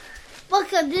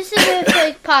Welcome, this is a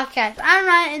fake podcast. I'm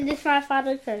Ryan, and this is my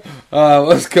father, Chris.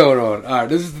 What's going on? Alright,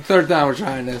 this is the third time we're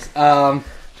trying this.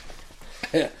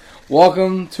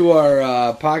 Welcome to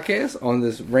our podcast on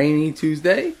this rainy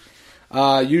Tuesday.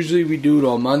 Usually we do it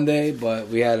on Monday, but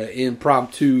we had an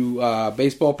impromptu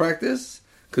baseball practice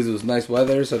because it was nice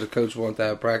weather, so the coach wanted to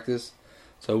have practice.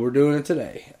 So we're doing it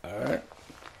today. Alright.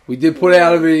 We did put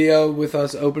out a video with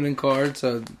us opening cards,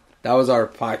 so that was our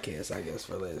podcast, I guess,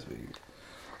 for last week.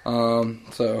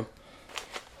 So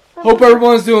hope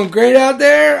everyone's doing great out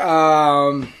there.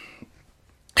 And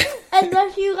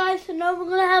let you guys know we're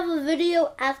gonna have a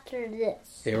video after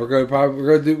this. Yeah, we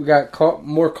got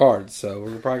more cards, so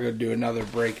we're probably gonna do another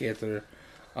break after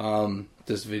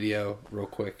this video real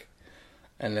quick,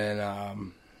 and then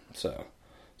so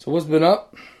what's been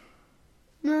up?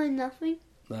 Really nothing.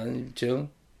 Nothing, chilling.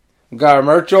 We got our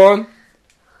merch on.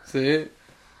 See it?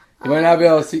 You might not be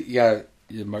able to see. You got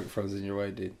your microphone's in your way,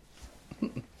 dude.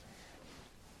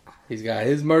 He's got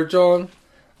his merch on.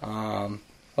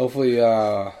 Hopefully,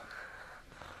 the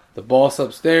boss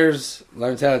upstairs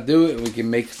learns how to do it, and we can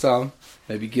make some.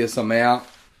 Maybe give some out.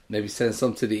 Maybe send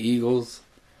some to the Eagles,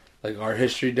 like Art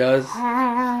History does.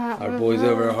 Our boys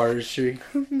over at Art History,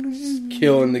 just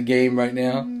killing the game right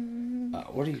now.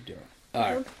 What are you doing?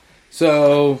 All right.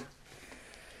 So,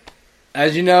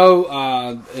 as you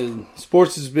know,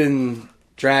 sports has been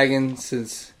dragging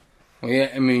since. You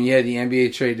had the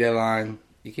NBA trade deadline.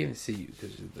 You can't even see you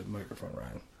because of the microphone,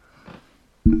 Ryan.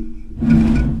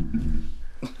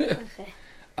 Okay.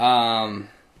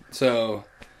 So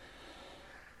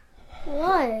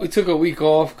What? we took a week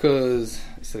off because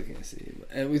I still can't see you.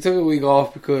 And we took a week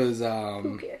off because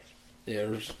Who cares? yeah,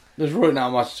 there's really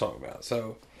not much to talk about.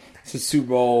 So it's a Super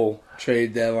Bowl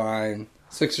trade deadline.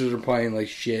 Sixers are playing like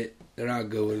shit. They're not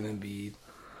good with Embiid.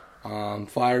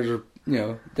 Flyers are,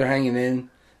 they're hanging in,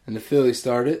 and the Phillies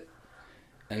started.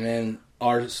 And then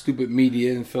our stupid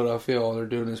media in Philadelphia, all they're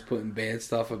doing is putting bad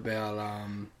stuff about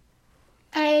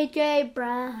AJ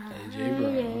Brown.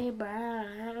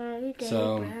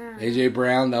 AJ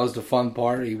Brown, that was the fun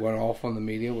part. He went off on the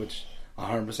media, which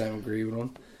I 100% agree with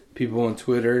him. People on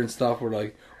Twitter and stuff were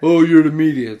like, "Oh, you're the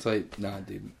media." It's like, nah,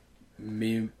 dude.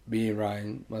 Me and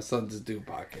Ryan, my son, just do a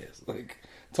podcast, like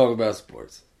talk about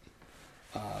sports.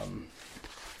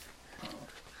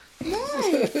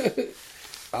 Nice.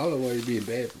 I don't know why you're being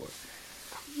bad for.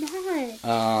 Nice.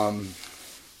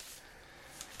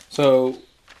 So,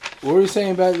 what were you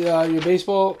saying about your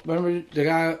baseball? Remember the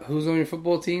guy who's on your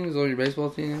football team? Who's on your baseball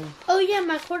team? Oh yeah,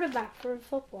 my quarterback for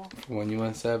football. When you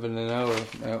went 7-0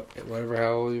 or whatever,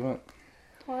 how old you went?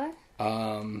 What?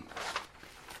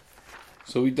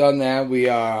 So we done that.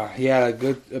 He had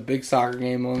a big soccer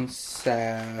game on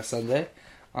Sunday.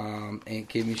 Aunt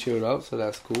Kimmy showed up, so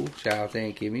that's cool. Shout out to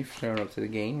Aunt Kimmy for showing up to the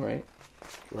game, right?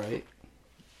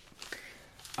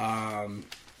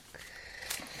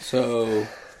 So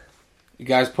you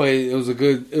guys played. It was a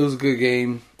good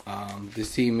game.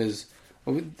 This team is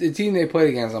the team they played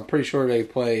against. I'm pretty sure they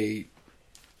play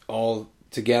all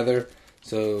together.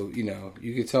 So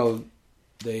you could tell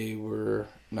they were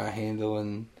not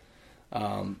handling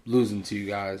losing to you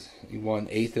guys. You won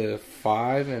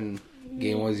 8-5, and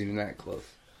game wasn't even that close.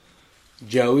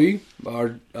 Joey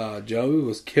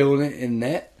was killing it in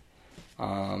net.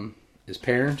 His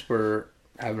parents were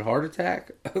having a heart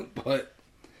attack, but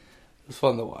it was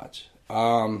fun to watch.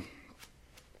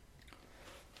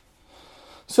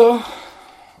 So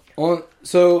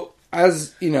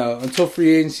as until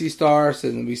free agency starts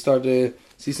and we start to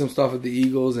see some stuff with the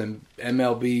Eagles and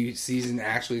MLB season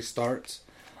actually starts,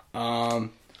 I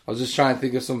was just trying to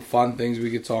think of some fun things we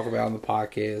could talk about on the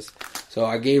podcast. So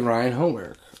I gave Ryan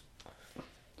homework.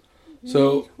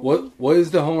 So what is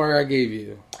the homework I gave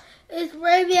you? It's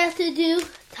where we have to do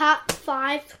top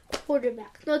 5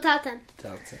 quarterbacks. No, top 10.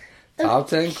 Top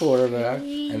 10 quarterback,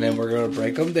 and then we're going to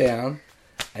break them down,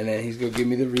 and then he's going to give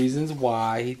me the reasons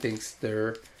why he thinks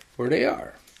they're where they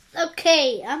are.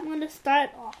 Okay, I'm going to start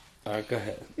off. All right, go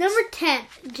ahead. Number 10,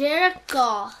 Jared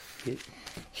Goff.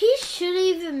 He should have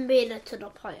even made it to the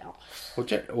playoffs.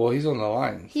 Well, he's on the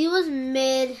line. He was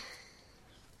mid.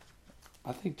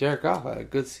 I think Jared Goff had a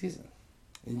good season.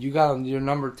 And you got him your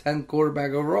number 10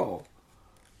 quarterback overall.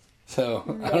 So,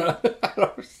 no. I don't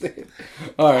understand.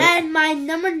 All right. And my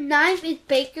number 9 is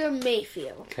Baker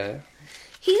Mayfield. Okay.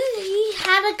 He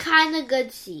had a kind of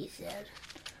good season.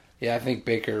 Yeah, I think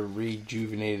Baker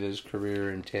rejuvenated his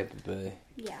career in Tampa Bay.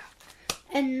 Yeah.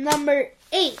 And number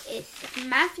 8 is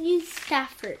Matthew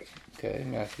Stafford. Okay,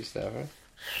 Matthew Stafford.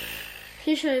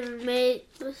 He should have made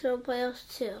the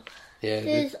playoffs too. Yeah.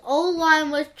 His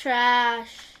O-line was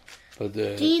trash. But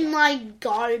the Team like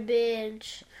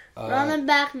garbage. Running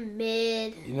back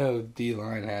mid. You know,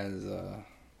 D-line has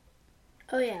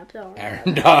Oh yeah,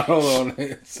 Aaron Donald on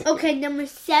it. So. Okay, number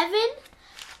 7,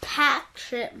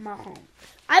 Patrick Mahomes.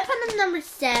 I put him number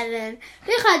 7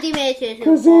 because he made it to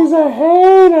because he's a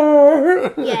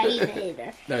hater. Yeah, he's a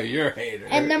hater. No, you're a hater.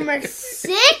 And number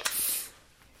 6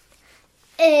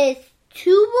 is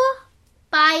Tua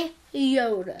by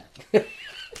Yoda.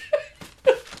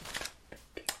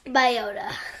 By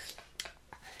Yoda.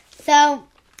 So,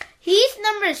 he's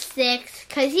number 6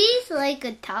 because he's like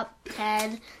a top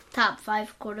 10, top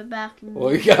 5 quarterback.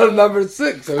 Well, you got a number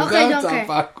 6, so he's not a top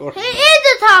 5 quarterback. He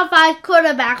is a top 5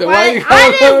 quarterback, so right?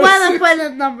 I didn't want to put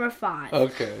him number 5.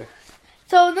 Okay.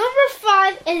 So, number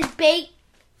 5 is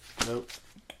Nope.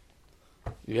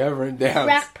 You have written down.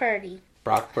 Brock Purdy.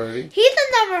 Brock Purdy? He's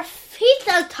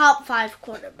the top 5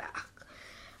 quarterback.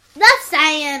 That's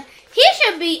saying he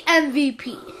should be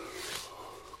MVP.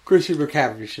 Christian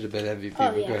McCaffrey should have been MVP.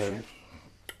 Oh, yeah, go ahead. Sure.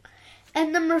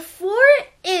 And number 4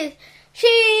 is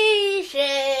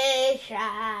CJ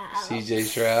Stroud. CJ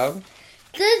Stroud?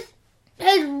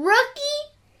 His rookie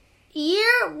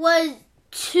year was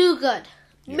too good.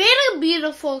 Yeah. Made a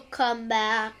beautiful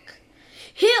comeback.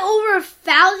 Hit over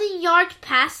 1,000 yards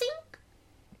passing.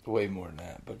 Way more than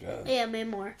that, but go ahead. Yeah, way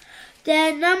more.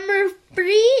 Then number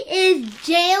 3 is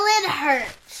Jalen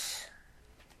Hurts.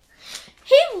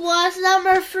 He was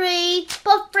number 3,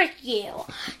 but frick you.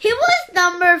 He was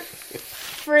number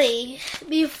 3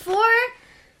 before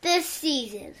this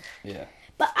season. Yeah.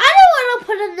 But I don't want to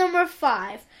put him number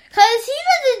 5 because he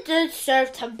doesn't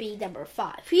deserve to be number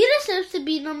 5. He deserves to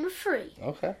be number 3.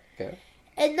 Okay.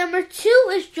 And number 2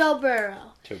 is Joe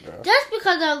Burrow. Just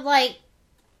because of, like,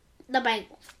 the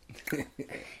Bengals.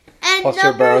 And plus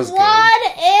number 1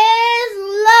 is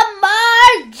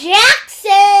Lamar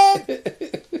Jackson.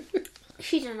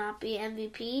 She should not be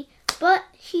MVP, but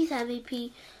she's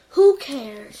MVP. Who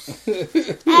cares?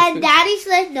 And Daddy's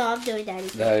like, no, I'm doing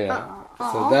Daddy's list. Yeah.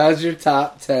 So that was your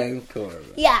top 10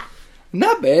 quarterbacks. Yeah.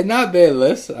 Not bad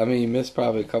list. I mean, you missed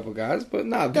probably a couple guys, but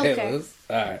not bad list.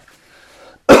 All right.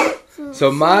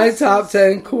 So my top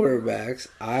 10 quarterbacks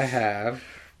I have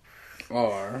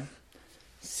are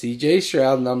CJ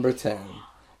Stroud, number 10.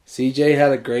 CJ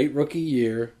had a great rookie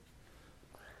year,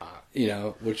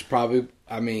 which probably,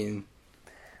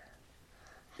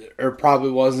 or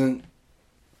probably wasn't,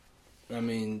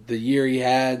 the year he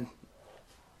had,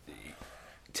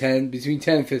 between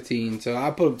 10 and 15, so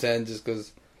I put him 10 just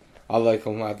because I like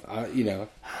him.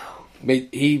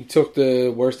 He took the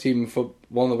worst team in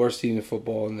one of the worst teams in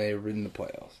football, and they were in the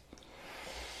playoffs.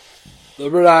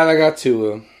 Number 9, I got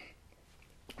Tua.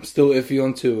 I'm still iffy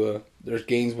on Tua. There's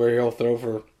games where he'll throw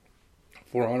for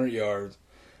 400 yards,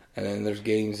 and then there's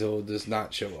games he'll just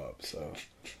not show up. So,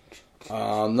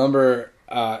 number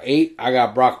 8, I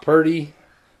got Brock Purdy.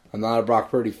 I'm not a Brock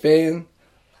Purdy fan.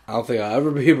 I don't think I'll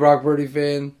ever be a Brock Purdy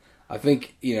fan. I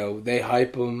think, they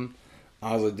hype him.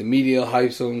 I was like, the media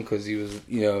hypes him because he was,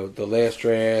 the last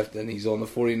draft, and he's on the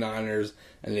 49ers,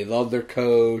 and they love their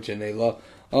coach, and they love,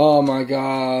 oh my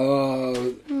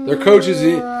God, their coach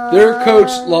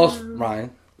lost,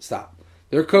 Ryan, stop.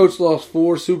 Their coach lost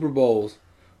 4 Super Bowls.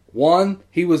 One,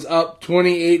 he was up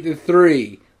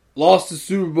 28-3, lost the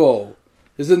Super Bowl.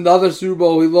 There's another Super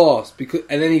Bowl he lost,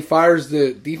 and then he fires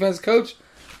the defense coach.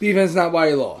 Defense not why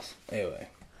he lost. Anyway.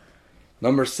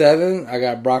 Number 7, I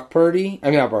got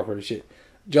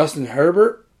Justin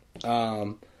Herbert.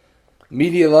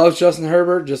 Media loves Justin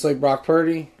Herbert, just like Brock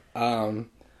Purdy. Right,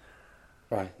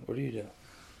 what are you doing?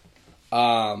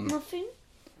 Nothing.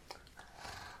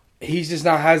 He's just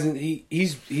not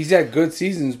he's had good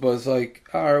seasons, but it's like,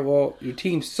 all right, well, your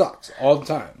team sucks all the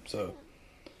time. So,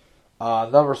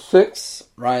 number 6,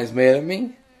 Ryan's mad at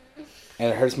me,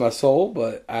 and it hurts my soul,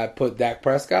 but I put Dak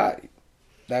Prescott.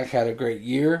 Dak had a great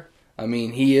year.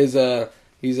 He's a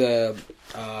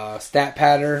stat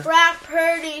pattern. Brock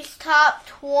Purdy's top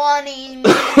 20.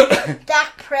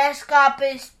 Dak Prescott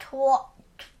is top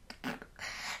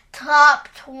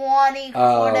 20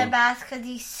 quarterbacks because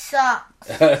he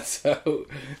sucks. So,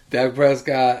 Dak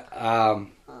Prescott,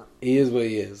 he is what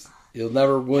he is. He'll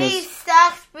never win. He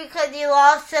sucks because he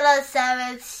lost to the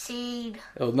 7th seed.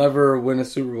 He'll never win a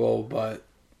Super Bowl, but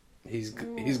he's a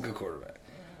good quarterback.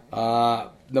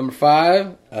 Number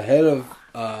 5, ahead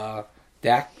of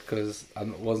Dak, because I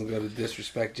wasn't going to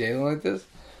disrespect Jalen like this.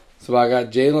 So I got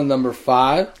Jalen number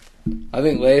 5. I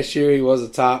think last year he was a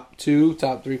top 3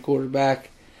 quarterback.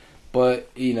 But,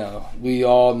 we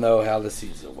all know how the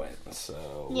season went.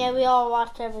 So yeah, we all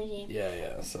watched every game.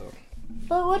 Yeah, so.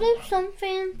 But what if some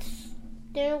fans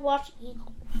didn't watch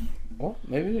Eagles? Well,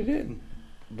 maybe they didn't.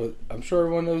 But I'm sure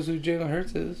everyone knows who Jalen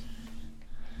Hurts is.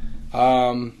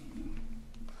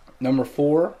 Number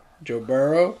 4, Joe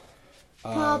Burrow.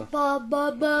 Joe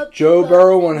Joe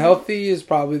Burrow, when healthy, is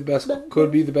probably the best.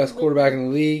 Could be the best quarterback in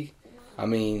the league. I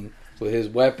mean, with his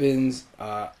weapons,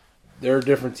 they're a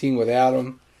different team without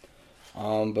him.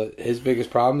 But his biggest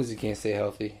problem is he can't stay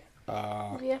healthy.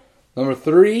 Yeah. Number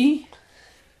 3,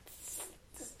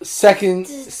 second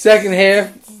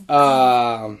half,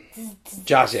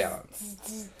 Josh Allen.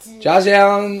 Josh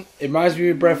Allen, it reminds me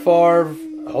of Brett Favre.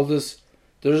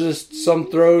 There's just some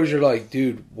throws you're like,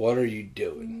 dude, what are you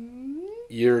doing?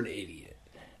 You're an idiot.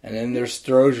 And then there's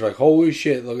throws you're like, holy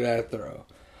shit, look at that throw.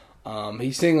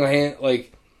 He's single-handed,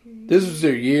 like, this was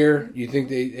their year. You think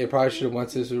they probably should have went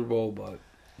to the Super Bowl, but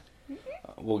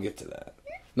we'll get to that.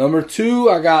 Number 2,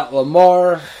 I got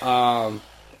Lamar. The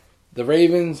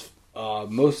Ravens,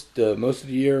 most of the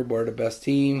year, were the best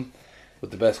team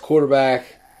with the best quarterback.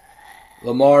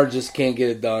 Lamar just can't get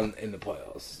it done in the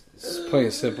playoffs. It's plain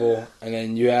and simple. And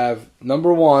then you have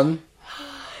number 1,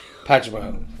 Patrick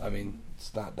Mahomes. I mean,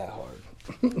 it's not that hard.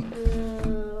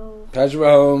 Patrick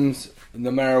Mahomes,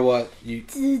 no matter what, it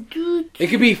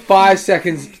could be 5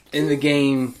 seconds in the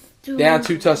game, down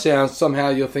 2 touchdowns. Somehow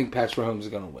you'll think Patrick Mahomes is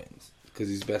going to win because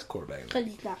he's the best quarterback. Because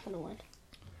he's not going to win.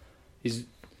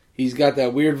 He's got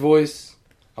that weird voice.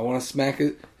 I want to smack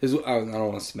it. I don't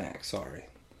want to smack. Sorry.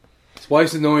 His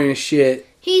wife's annoying as shit.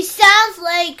 He sounds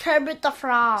like Kermit the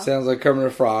Frog. Sounds like Kermit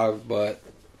the Frog, but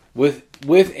with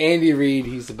Andy Reid,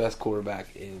 he's the best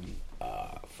quarterback in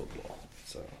football.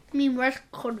 So I mean, worst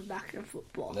quarterback in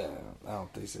football. Yeah, I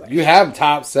don't think so. You have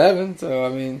top 7, so I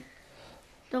mean,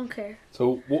 don't care.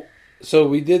 So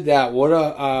we did that.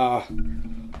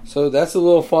 So that's a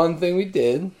little fun thing we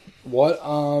did. What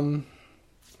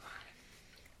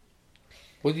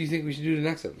do you think we should do the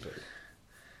next episode?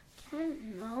 I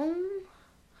don't know.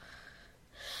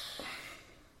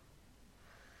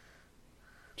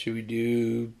 Should we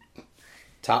do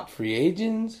top free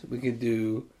agents? We could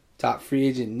do top free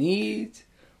agent needs.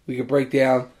 We could break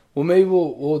down. Well, maybe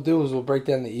what we'll do is we'll break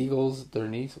down the Eagles, their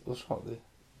needs. What's wrong with it?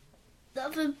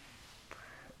 Nothing.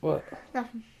 What?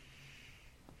 Nothing.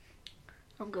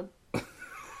 I'm good.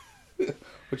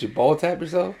 Would you ball tap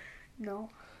yourself? No.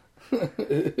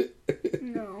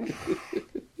 No.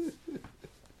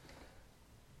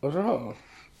 What's wrong?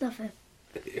 Nothing.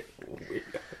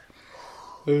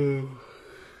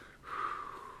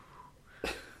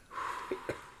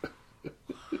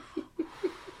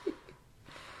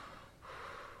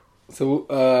 So,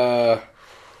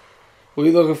 what are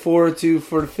you looking forward to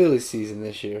for the Phillies season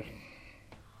this year?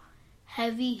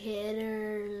 Heavy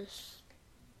hitters.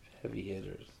 Heavy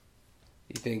hitters.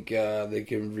 You think they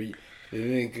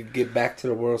can get back to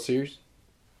the World Series?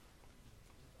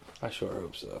 I sure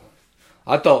hope so.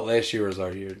 I thought last year was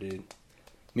our year, dude.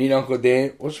 Me and Uncle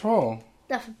Dan, what's wrong?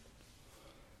 Nothing.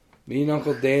 Me and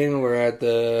Uncle Dan were at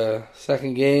the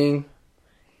second game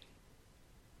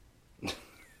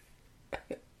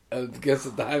against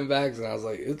the Diamondbacks, and I was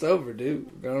like, it's over, dude.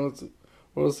 We're going to the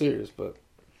World Series, but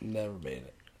never made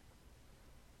it.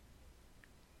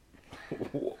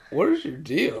 What is your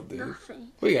deal, dude?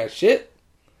 Nothing. We got shit.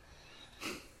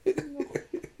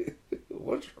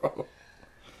 What's wrong?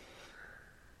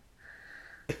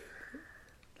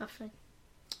 Nothing.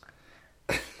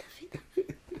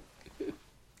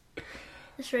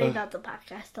 It's really not the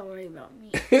podcast. Don't worry about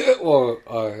me. Well,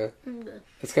 I'm good.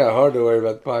 it's kind of hard to worry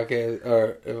about the podcast,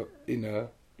 or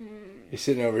you're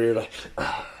sitting over here like.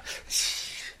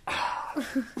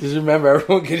 Just remember,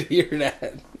 everyone can hear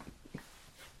that,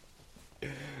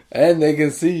 and they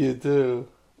can see you too.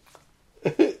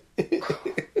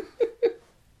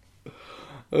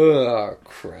 Oh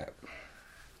crap!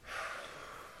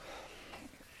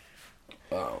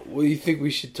 What do you think we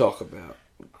should talk about?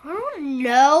 I don't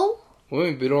know.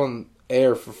 We've been on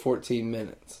air for 14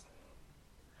 minutes.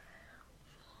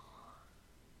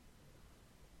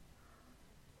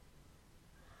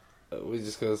 We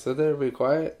just gonna sit there, be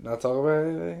quiet, not talk about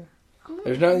anything?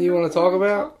 There's nothing you want to talk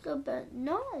about?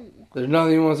 No. There's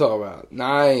nothing you want to talk about?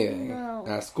 Not anything? No.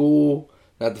 Not school?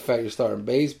 Not the fact you're starting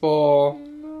baseball?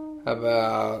 No. How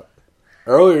about...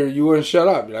 Earlier, you wouldn't shut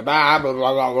up. You're like, blah, blah,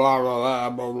 blah, blah, blah, blah,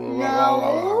 blah, blah,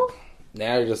 blah, blah.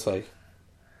 Now you're just like...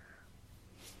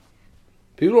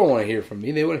 People don't want to hear from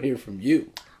me. They want to hear from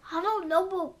you. I don't know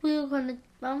what we're going to...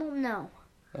 I don't know.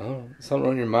 Oh, something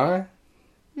on your mind?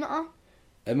 Nuh-uh.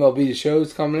 MLB The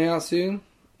Show's coming out soon.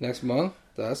 Next month.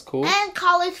 That's cool. And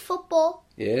college football.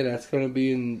 Yeah, that's going to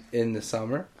be in the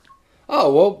summer.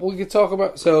 Oh, well, we could talk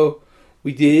about... So,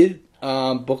 we did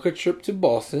book a trip to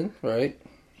Boston, right?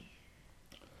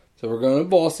 So, we're going to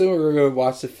Boston. We're going to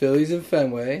watch the Phillies in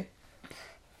Fenway.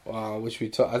 Which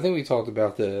I think we talked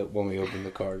about when we opened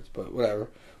the cards, but whatever.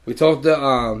 We talked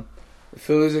to The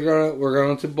Phillies we're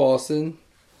going to Boston.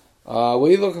 What are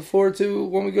you looking forward to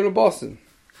when we go to Boston?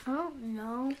 I don't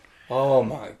know. Oh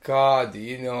my God, do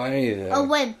you know anything? A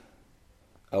win.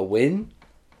 A win?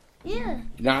 Yeah.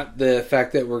 Not the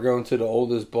fact that we're going to the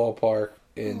oldest ballpark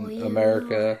in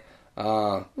America.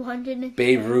 100.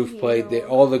 Babe Ruth played there.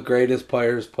 All the greatest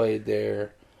players played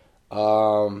there.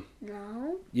 No.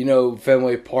 You know,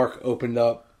 Fenway Park opened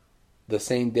up the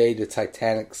same day the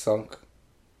Titanic sunk.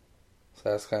 So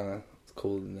that's kind of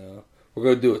cool to know. We're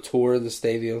going to do a tour of the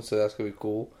stadium, so that's going to be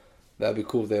cool. That'd be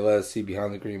cool if they let us see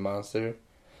behind the Green Monster.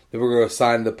 Then we're going to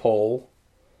sign the pole,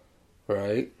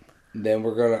 right? Then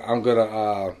I'm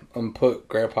gonna put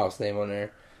Grandpa's name on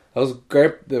there.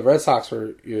 The Red Sox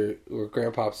were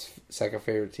Grandpa's second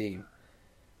favorite team.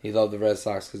 He loved the Red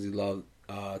Sox because he loved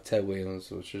Ted Williams,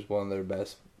 which is one of their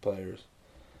best players.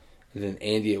 And then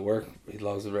Andy at work, he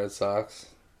loves the Red Sox.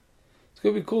 It's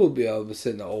gonna be cool to be able to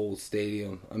sit in the old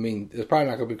stadium. I mean, there's probably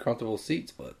not gonna be comfortable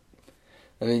seats, but.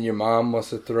 And then your mom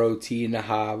wants to throw tea in the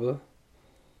harbor.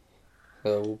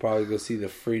 So we'll probably go see the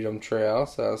Freedom Trail,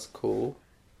 so that's cool.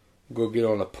 Go get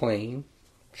on a plane.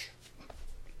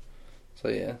 So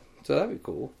yeah, so that'd be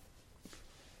cool.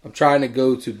 I'm trying to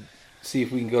go to see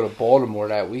if we can go to Baltimore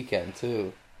that weekend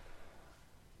too.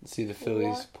 See the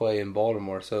Phillies play in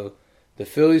Baltimore. So the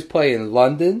Phillies play in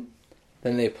London,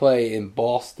 then they play in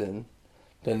Boston,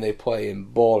 then they play in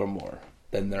Baltimore.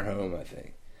 Then they're home, I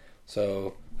think.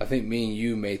 So I think me and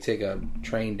you may take a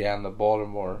train down to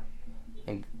Baltimore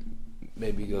and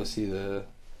maybe go see the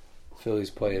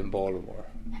Phillies play in Baltimore.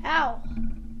 How?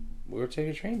 We'll take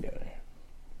a train down there.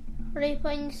 Are they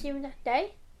playing the same that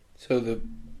day? So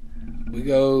we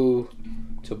go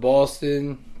to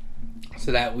Boston.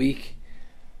 So that week,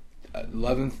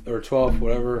 11th or 12th,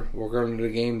 whatever, we're going to the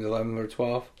game, the 11th or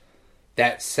 12th.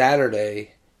 That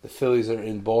Saturday, the Phillies are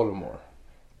in Baltimore.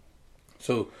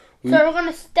 So we're going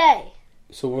to stay.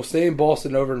 So we'll stay in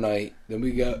Boston overnight. Then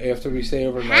we go, after we stay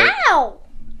overnight. How?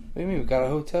 What do you mean? We got a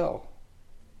hotel.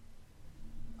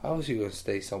 How else are you going to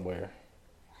stay somewhere?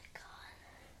 Oh my God.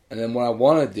 And then what I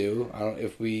want to do,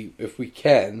 if we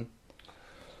can,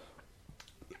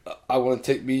 I want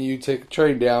to me and you take a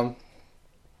train down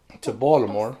to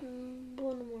Baltimore.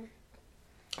 Baltimore.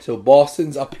 So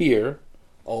Boston's up here,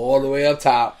 all the way up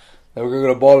top. Then we're going to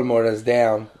go to Baltimore that's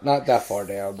down. Not that far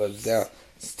down, but it's down.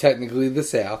 It's technically the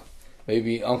south.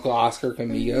 Maybe Uncle Oscar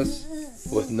can meet us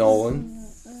with Nolan.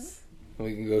 And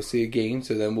we can go see a game.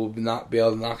 So then we'll not be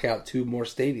able to knock out 2 more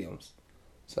stadiums.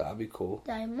 So that'd be cool.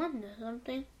 Diamond or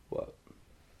something. What?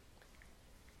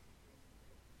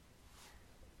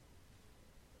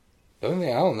 The only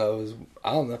thing I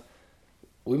don't know.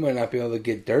 We might not be able to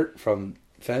get dirt from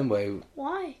Fenway.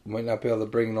 Why? We might not be able to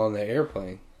bring it on the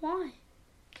airplane. Why?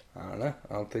 I don't know.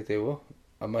 I don't think they will.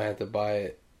 I might have to buy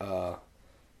it, have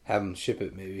them ship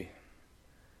it maybe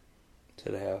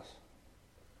to the house.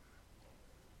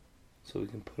 So we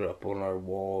can put it up on our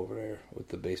wall over there with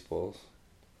the baseballs.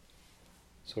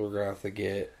 So we're going to have to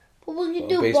get But we can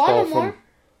do Baltimore.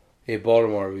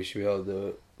 Baltimore, we should be able to do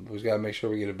it. We just got to make sure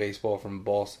we get a baseball from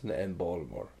Boston and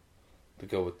Baltimore to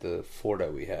go with the 4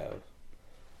 that we have.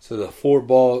 So the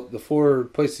 4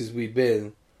 places we've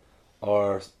been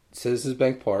are Citizens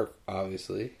Bank Park,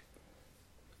 obviously.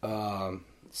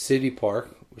 City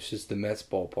Park, which is the Mets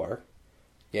ballpark.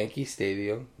 Yankee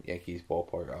Stadium, Yankees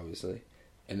ballpark, obviously.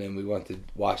 And then we went to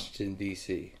Washington,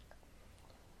 D.C.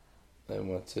 Then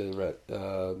went to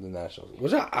the Nationals.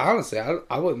 Which honestly,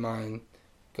 I wouldn't mind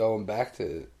going back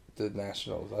to the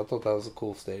Nationals. I thought that was a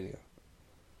cool stadium.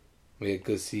 We had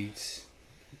good seats.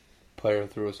 Player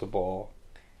threw us a ball.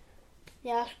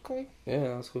 Yeah, that's cool. Yeah,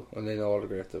 that was cool. And they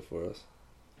autographed it for us.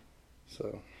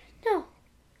 So. No.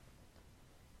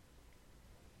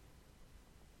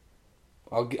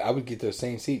 I would get those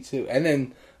same seats too. And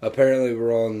then apparently we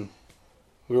were on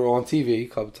TV a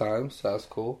couple times, so that's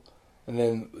cool. And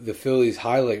then the Phillies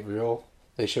highlight reel,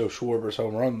 they show Schwarber's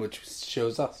home run, which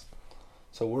shows us.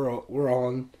 So we're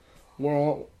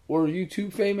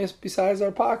YouTube famous besides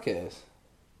our podcast.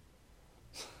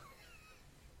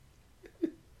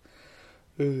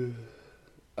 I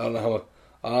don't know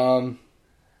how.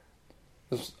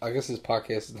 I guess this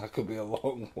podcast is not going to be a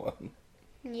long one.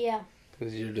 Yeah.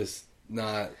 Because you're just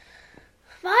not.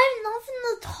 I have nothing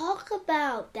to talk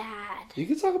about, Dad. You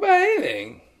can talk about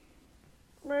anything.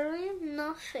 Really?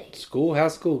 Nothing. School?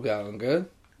 How's school going? Good?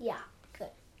 Yeah,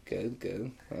 good.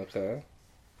 Good. Okay.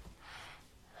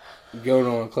 You going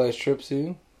on a class trip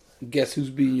soon? Guess who's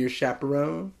being your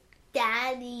chaperone?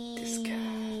 Daddy. This guy.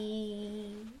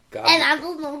 And I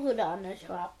don't know who the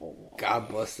understrapper was. God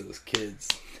bless those kids.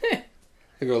 They're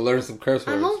going to learn some curse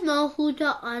words. I don't know who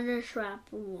the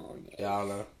understrapper was. Yeah, I don't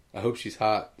know. I hope she's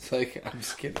hot. It's like, I'm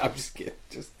just kidding.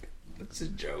 It's a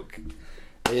joke.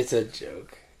 It's a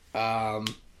joke. Yeah.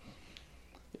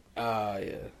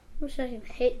 Wish I could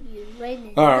hit you right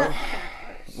in the All right.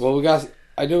 gut. Well, we got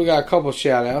a couple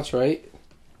shout outs, right?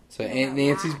 So Aunt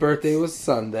Nancy's birthday was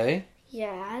Sunday.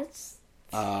 Yes.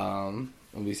 And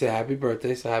we said happy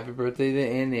birthday, so happy birthday to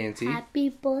Aunt Nancy. Happy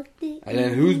birthday. And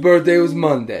then whose birthday was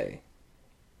Monday?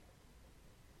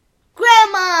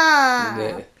 Grandma!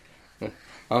 Yeah.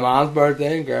 My mom's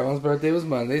birthday and Grandma's birthday was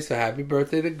Monday, so happy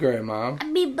birthday to Grandma.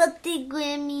 Happy birthday,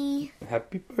 Grammy.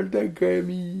 Happy birthday,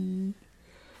 Grammy.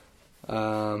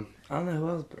 I don't know who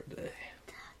else's birthday.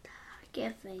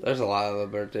 Giving. There's a lot of other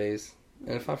birthdays.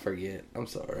 And if I forget, I'm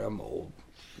sorry, I'm old.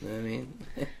 You know what I mean?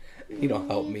 You don't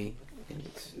help me.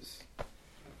 It's just...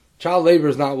 Child labor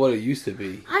is not what it used to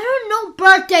be. I don't know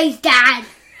birthdays, Dad.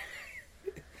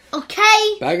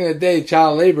 Okay? Back in the day,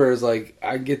 child labor is like,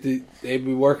 they'd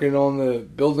be working on the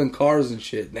building cars and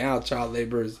shit. Now, child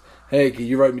labor is, hey, can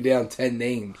you write me down 10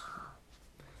 names?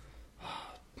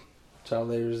 Child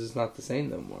labor is just not the same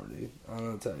no more, dude. I'm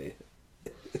going to tell you.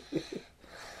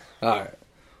 Alright.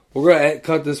 We're going to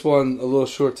cut this one a little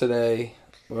short today.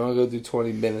 We're going to go do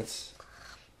 20 minutes.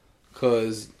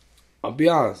 Because, let's be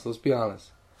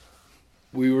honest.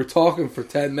 We were talking for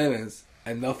 10 minutes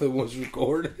and nothing was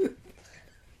recorded.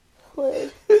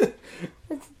 What?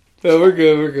 No, we're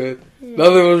good. Yeah.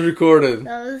 Nothing was recorded.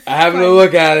 Was I happened to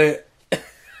look at it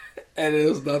and it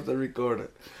was nothing recorded.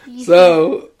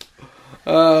 So,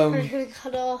 we're going to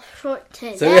cut off short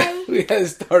today. So we had to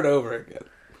start over again.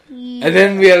 Yeah. And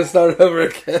then we had to start over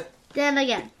again. Then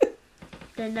again.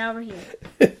 Then now we're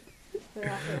here.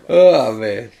 Oh,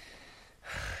 man.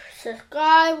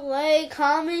 Subscribe, like,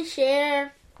 comment,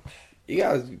 share. You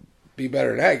guys be better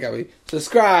than that. You gotta be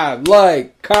subscribe,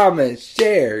 like, comment,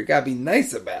 share. You gotta be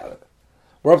nice about it.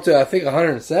 We're up to, I think,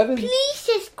 107. Please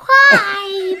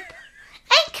subscribe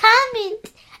and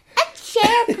comment and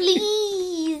share,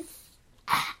 please.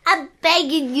 I'm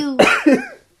begging you.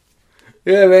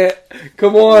 Yeah, man.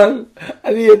 Come on.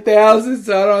 I need 1,000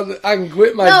 so I can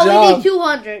quit my job. No, we need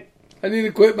 200. I need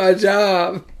to quit my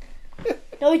job.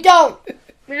 No, we don't.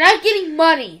 We're not getting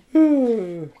money.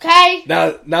 Okay?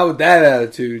 Not with that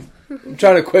attitude. I'm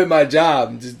trying to quit my job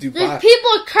and just do There's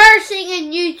people cursing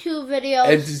in YouTube videos.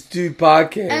 And just do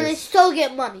podcasts. And they still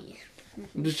get money.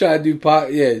 I'm just trying to do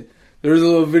Yeah. There's a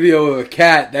little video of a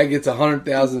cat that gets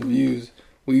 100,000 views.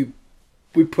 We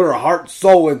put our heart and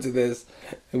soul into this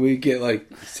and we get like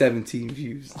 17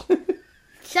 views.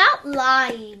 Stop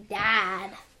lying,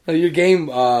 Dad. Your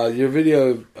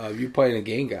video, you playing a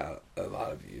game got a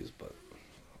lot of views, but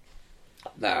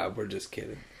nah, we're just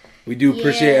kidding. We do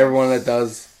appreciate everyone that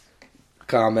does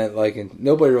comment, like, and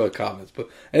nobody really comments, but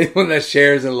anyone that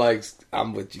shares and likes,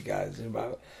 I'm with you guys.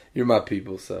 You're my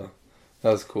people, so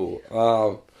that's cool.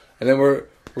 And then we're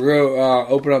gonna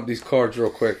open up these cards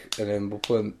real quick, and then we'll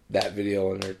put that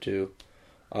video in there too.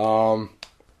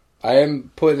 I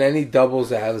am putting any doubles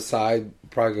that have a side.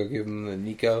 Probably gonna give them to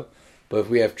Nico. But if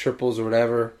we have triples or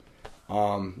whatever,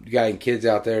 you got any kids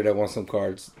out there that want some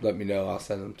cards, let me know. I'll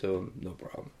send them to them. No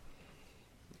problem.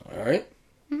 All right?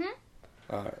 Mm-hmm.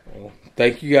 All right. Well,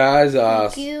 thank you guys.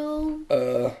 Thank you.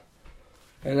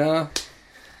 And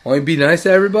only be nice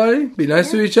to everybody. Be nice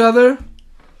to each other.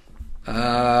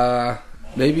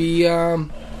 Maybe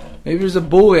there's a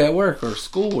bully at work or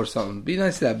school or something. Be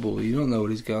nice to that bully. You don't know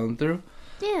what he's going through.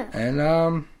 Yeah.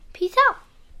 And peace out.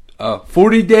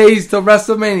 40 days till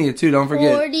WrestleMania, too. Don't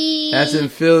forget. 40. That's in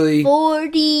Philly.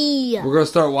 40. We're going to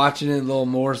start watching it a little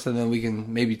more, so then we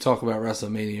can maybe talk about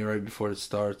WrestleMania right before it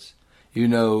starts. You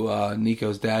know,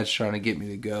 Nico's dad's trying to get me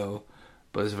to go,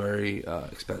 but it's very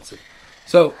expensive.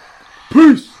 So,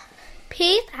 peace!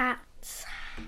 Peace out.